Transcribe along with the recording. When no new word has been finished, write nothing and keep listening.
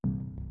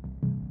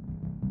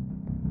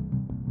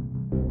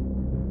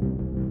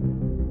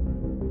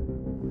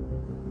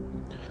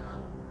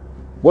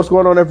What's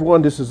going on,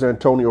 everyone? This is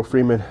Antonio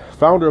Freeman,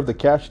 founder of the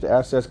Cash to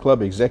Assets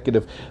Club,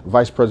 executive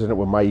vice president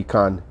with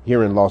MyEcon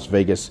here in Las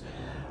Vegas.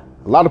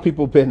 A lot of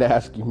people have been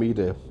asking me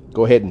to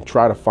go ahead and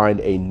try to find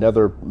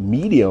another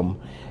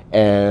medium,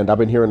 and I've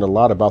been hearing a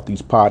lot about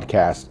these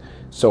podcasts.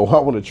 So I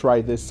want to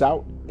try this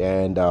out,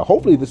 and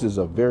hopefully this is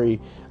a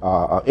very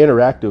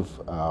interactive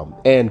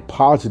and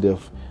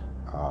positive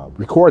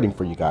recording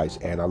for you guys,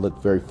 and I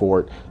look very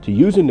forward to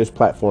using this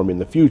platform in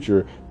the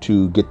future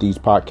to get these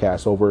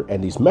podcasts over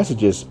and these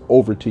messages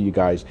over to you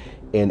guys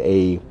in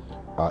a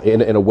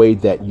way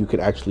that you can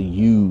actually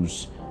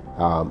use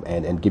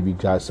and give you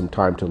guys some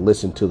time to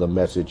listen to the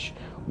message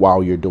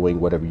while you're doing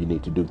whatever you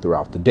need to do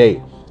throughout the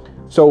day.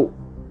 So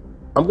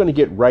I'm going to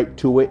get right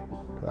to it.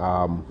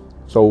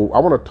 So I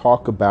want to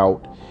talk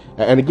about,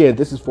 and again,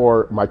 this is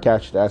for my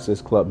Cash to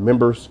Assets Club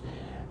members,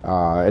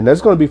 and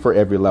that's going to be for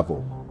every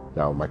level.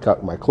 Now, my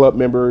club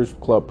members,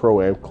 Club Pro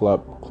and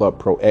Club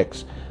Pro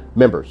X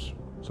members.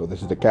 So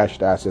this is the Cash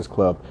to Assets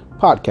Club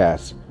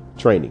podcast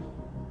training.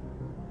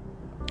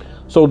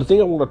 So the thing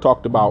I want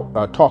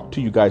to talk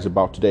to you guys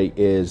about today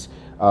is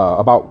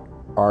about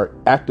our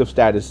active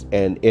status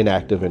and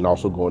inactive, and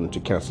also going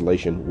into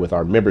cancellation with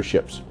our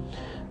memberships.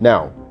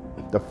 Now,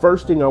 the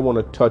first thing I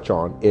want to touch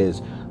on is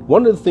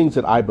one of the things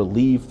that I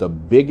believe the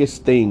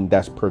biggest thing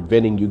that's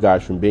preventing you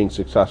guys from being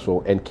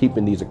successful and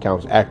keeping these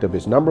accounts active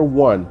is, number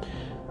one,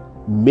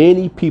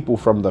 many people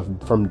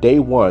from day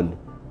one,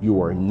 you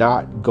are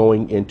not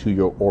going into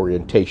your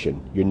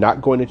orientation. You're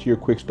not going into your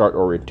quick start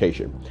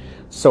orientation.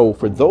 So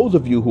for those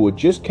of you who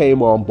just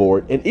came on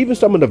board, and even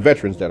some of the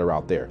veterans that are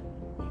out there,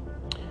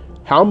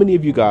 how many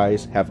of you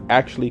guys have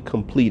actually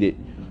completed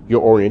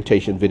your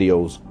orientation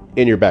videos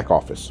in your back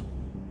office?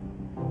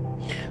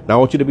 Now I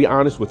want you to be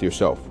honest with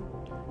yourself.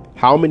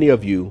 How many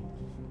of you,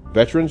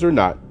 veterans or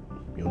not,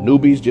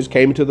 newbies, just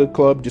came into the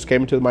club, just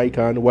came into the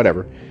MyEcon,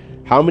 whatever,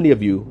 how many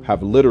of you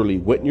have literally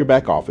went in your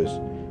back office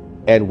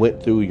and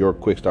went through your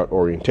quick start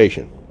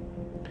orientation?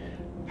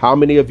 How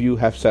many of you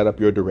have set up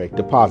your direct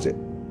deposit?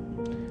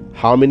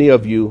 How many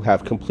of you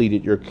have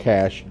completed your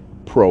Cash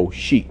Pro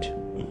sheet?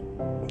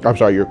 I'm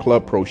sorry, your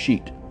Club Pro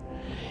sheet.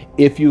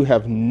 If you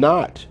have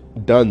not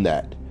done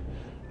that,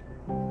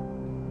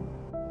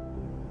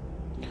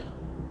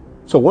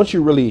 so once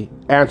you really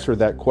answer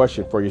that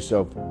question for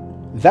yourself,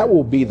 that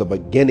will be the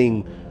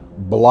beginning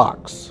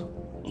blocks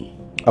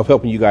of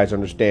helping you guys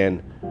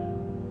understand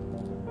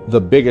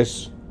the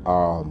biggest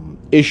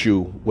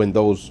issue when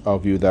those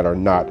of you that are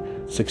not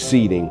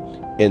succeeding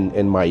in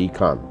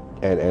MyEcon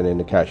and in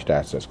the Cash to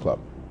Assets Club.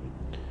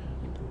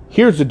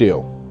 Here's the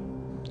deal.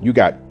 You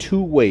got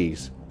two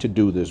ways to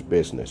do this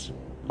business.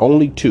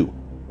 Only two.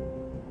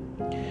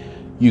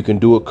 You can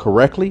do it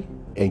correctly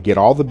and get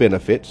all the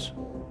benefits,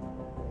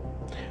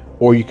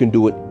 or you can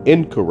do it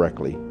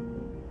incorrectly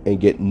and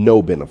get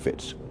no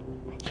benefits.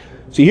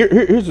 See,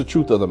 here's the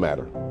truth of the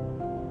matter.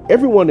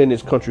 Everyone in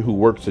this country who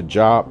works a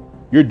job,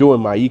 you're doing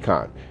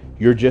MyEcon.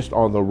 You're just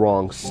on the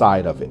wrong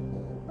side of it.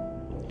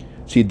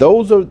 See,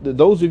 those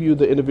of you,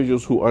 the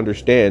individuals who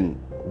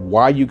understand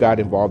why you got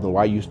involved and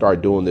why you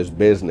start doing this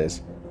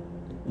business,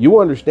 you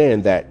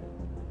understand that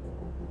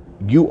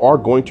you are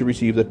going to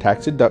receive the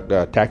tax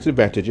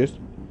advantages.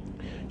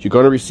 You're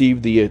going to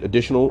receive the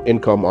additional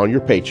income on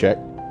your paycheck,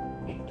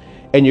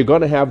 and you're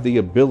going to have the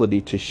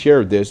ability to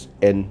share this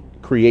and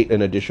create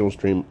an additional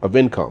stream of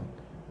income.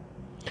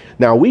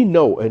 Now, we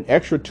know an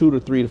extra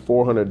 $200 to $300 to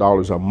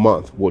 $400 a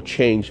month will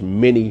change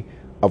many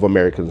of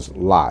Americans'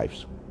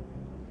 lives.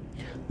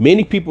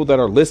 Many people that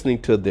are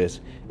listening to this,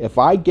 if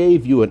I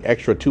gave you an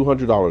extra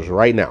 $200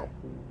 right now,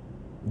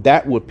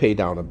 that would pay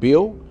down a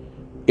bill.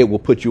 It will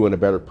put you in a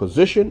better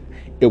position.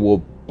 It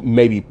will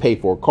maybe pay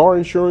for car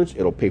insurance.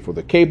 It'll pay for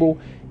the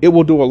cable. It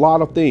will do a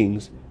lot of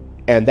things.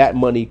 And that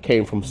money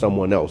came from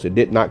someone else. It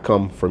did not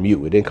come from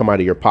you. It didn't come out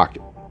of your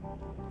pocket.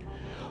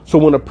 So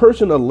when a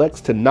person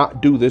elects to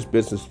not do this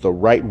business the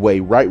right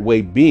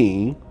way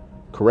being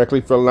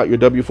correctly filling out your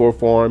W-4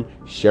 form,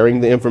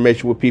 sharing the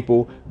information with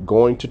people,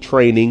 going to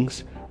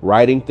trainings,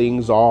 writing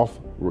things off,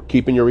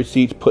 keeping your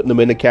receipts, putting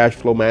them in the cash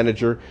flow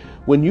manager.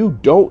 When you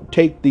don't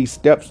take these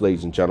steps,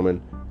 ladies and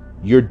gentlemen,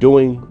 you're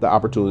doing the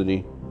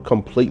opportunity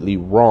completely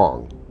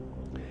wrong.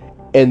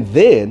 And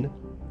then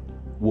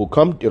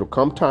it'll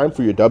come time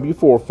for your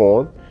W-4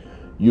 form.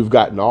 You've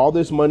gotten all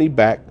this money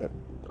back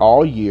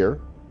all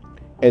year.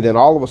 And then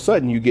all of a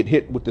sudden you get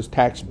hit with this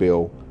tax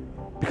bill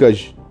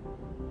because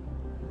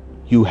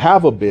you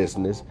have a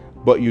business,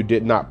 but you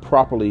did not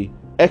properly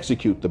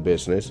execute the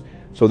business.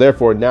 So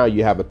therefore now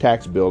you have a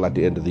tax bill at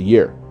the end of the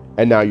year.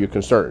 And now you're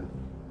concerned.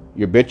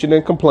 You're bitching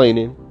and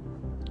complaining.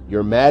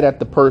 You're mad at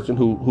the person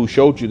who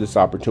showed you this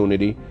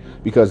opportunity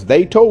because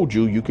they told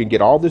you you can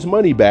get all this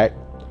money back.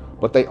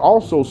 But they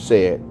also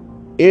said,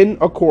 in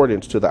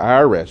accordance to the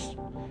IRS,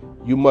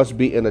 you must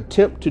be an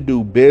attempt to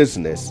do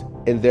business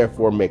and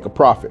therefore make a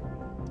profit.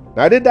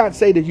 Now, I did not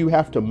say that you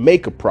have to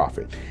make a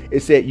profit.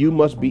 It said you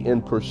must be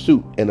in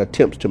pursuit and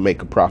attempts to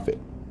make a profit.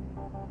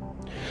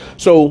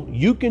 So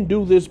you can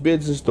do this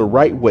business the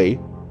right way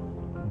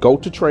go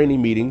to training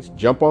meetings,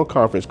 jump on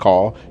conference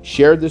call,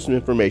 share this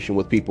information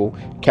with people,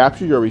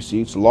 capture your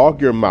receipts,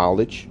 log your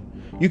mileage.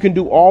 You can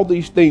do all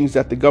these things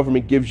that the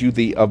government gives you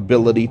the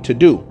ability to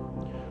do,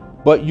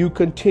 but you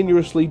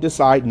continuously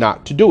decide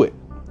not to do it.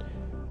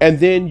 And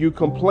then you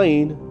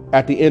complain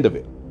at the end of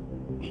it.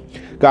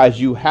 Guys,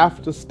 you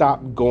have to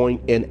stop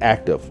going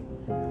inactive.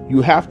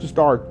 You have to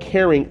start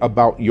caring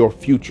about your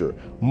future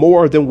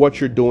more than what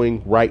you're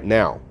doing right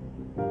now.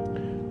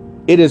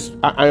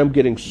 I am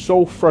getting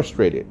so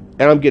frustrated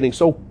and I'm getting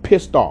so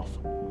pissed off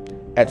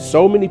at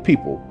so many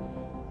people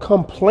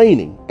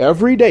complaining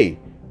every day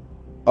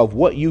of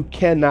what you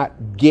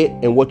cannot get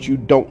and what you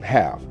don't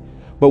have.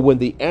 But when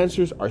the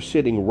answers are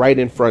sitting right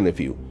in front of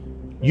you,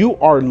 you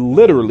are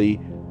literally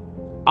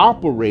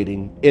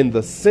operating in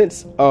the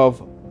sense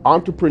of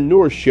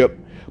entrepreneurship,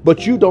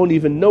 but you don't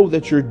even know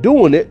that you're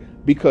doing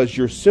it because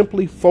you're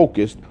simply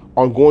focused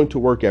on going to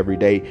work every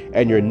day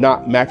and you're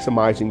not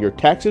maximizing your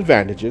tax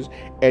advantages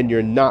and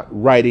you're not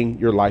writing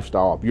your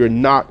lifestyle up. You're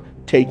not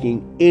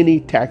taking any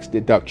tax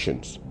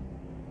deductions.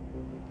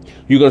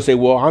 You're going to say,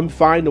 well, I'm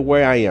fine the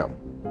way I am.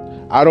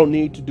 I don't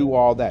need to do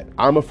all that.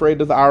 I'm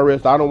afraid of the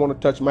IRS. I don't want to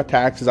touch my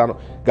taxes.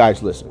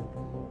 Guys, listen.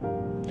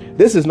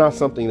 This is not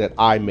something that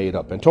I made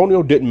up.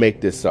 Antonio didn't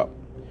make this up.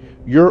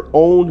 Your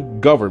own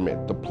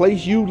government, the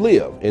place you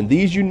live in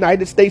these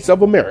United States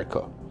of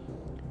America,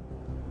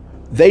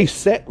 they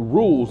set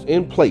rules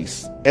in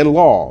place and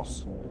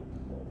laws.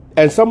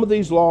 And some of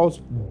these laws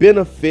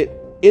benefit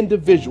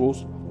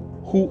individuals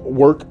who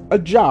work a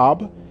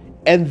job.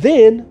 And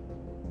then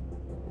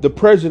the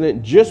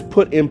president just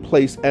put in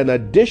place an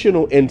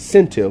additional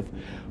incentive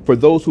for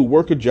those who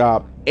work a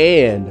job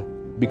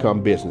and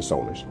become business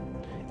owners.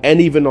 And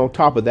even on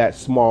top of that,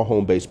 small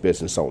home-based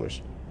business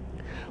owners.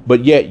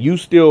 But yet you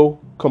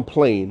still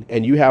complain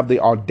and you have the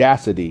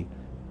audacity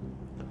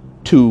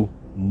to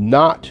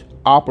not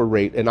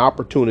operate an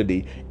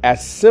opportunity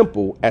as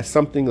simple as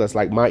something that's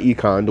like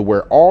MyEcon, to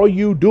where all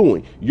you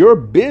doing, your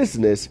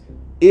business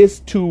is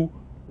to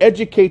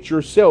educate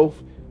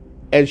yourself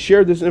and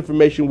share this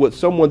information with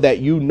someone that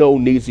you know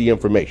needs the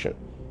information.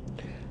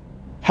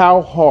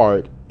 How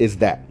hard is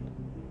that?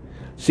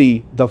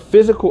 See, the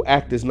physical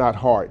act is not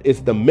hard.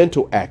 It's the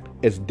mental act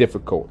is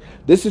difficult.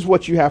 This is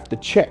what you have to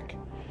check.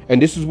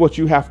 And this is what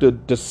you have to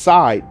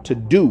decide to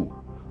do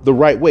the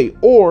right way,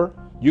 or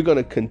you're going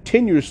to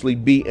continuously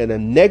be in a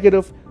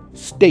negative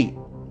state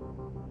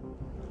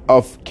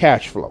of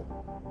cash flow.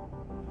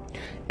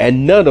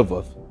 And none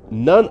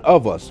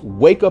of us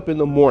wake up in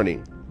the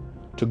morning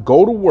to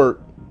go to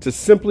work to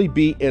simply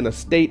be in a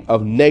state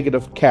of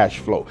negative cash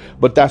flow.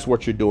 But that's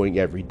what you're doing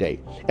every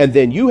day. And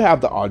then you have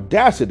the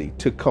audacity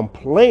to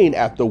complain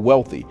at the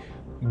wealthy,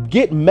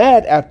 get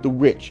mad at the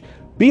rich,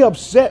 be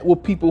upset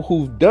with people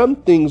who've done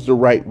things the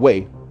right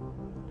way,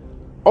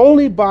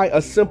 only by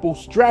a simple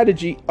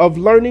strategy of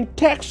learning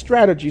tax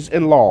strategies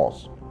and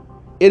laws.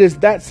 It is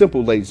that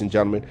simple, ladies and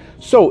gentlemen.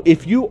 So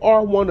if you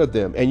are one of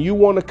them and you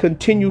want to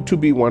continue to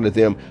be one of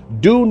them,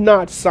 do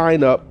not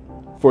sign up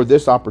for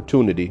this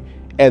opportunity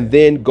and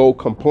then go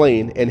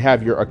complain and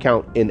have your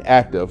account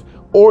inactive,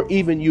 or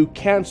even you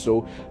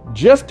cancel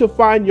just to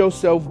find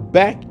yourself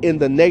back in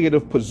the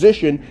negative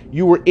position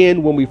you were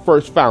in when we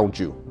first found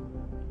you.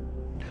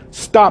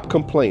 Stop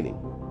complaining.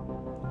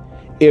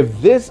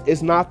 If this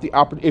is not the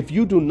opportunity, if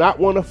you do not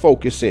want to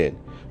focus in,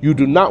 you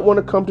do not want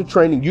to come to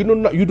training, you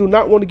do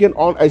not want to get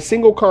on a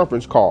single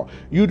conference call,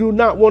 you do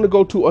not want to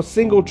go to a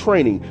single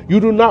training,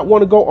 you do not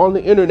want to go on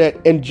the internet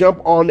and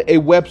jump on a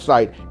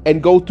website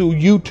and go through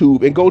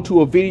YouTube and go to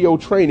a video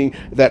training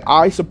that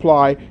I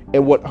supply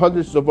and what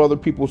hundreds of other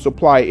people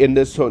supply in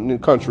this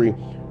country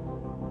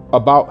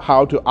about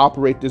how to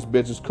operate this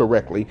business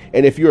correctly.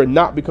 And if you're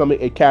not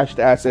becoming a Cash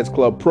to Assets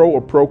Club Pro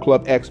or Pro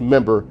Club X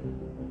member,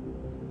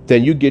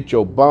 then you get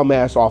your bum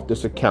ass off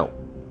this account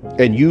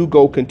and you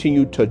go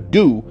continue to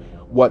do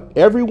what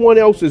everyone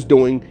else is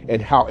doing,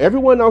 and how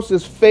everyone else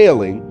is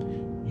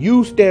failing.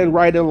 You stand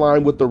right in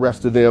line with the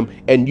rest of them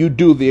and you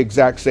do the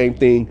exact same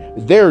thing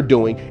they're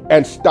doing,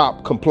 and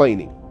stop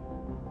complaining.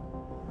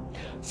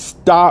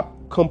 Stop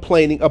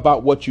complaining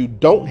about what you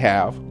don't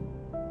have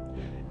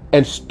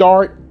and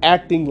start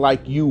acting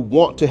like you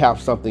want to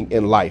have something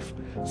in life.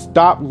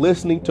 Stop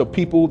listening to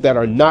people that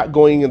are not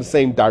going in the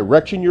same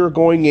direction you're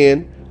going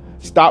in.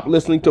 Stop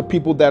listening to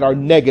people that are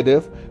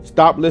negative.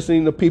 Stop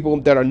listening to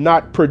people that are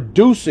not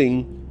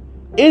producing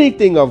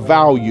anything of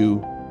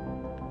value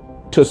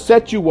to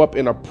set you up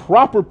in a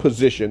proper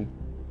position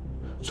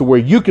so where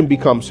you can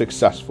become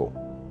successful.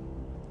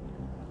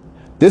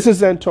 This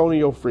is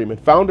Antonio Freeman,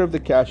 founder of the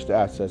Cash to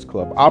Assets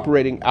Club,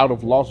 operating out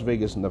of Las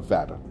Vegas,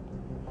 Nevada,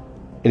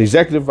 an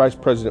executive vice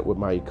president with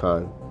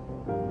MyEcon.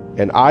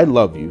 And I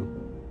love you,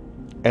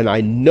 and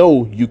I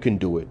know you can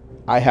do it.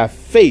 I have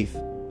faith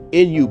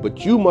in you,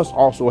 but you must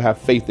also have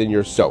faith in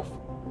yourself.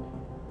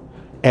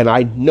 And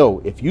I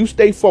know if you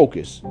stay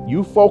focused,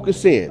 you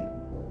focus in,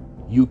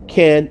 you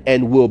can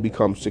and will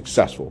become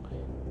successful.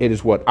 It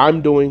is what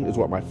I'm doing, is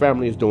what my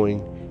family is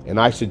doing, and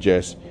I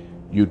suggest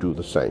you do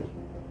the same.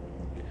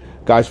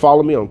 Guys,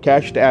 follow me on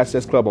Cash to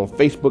Assets Club on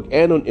Facebook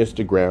and on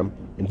Instagram,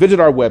 And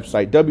visit our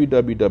website,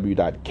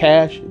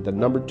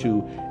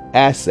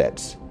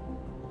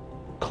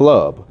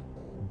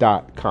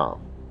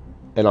 www.cash2assetsclub.com.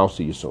 And I'll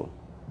see you soon.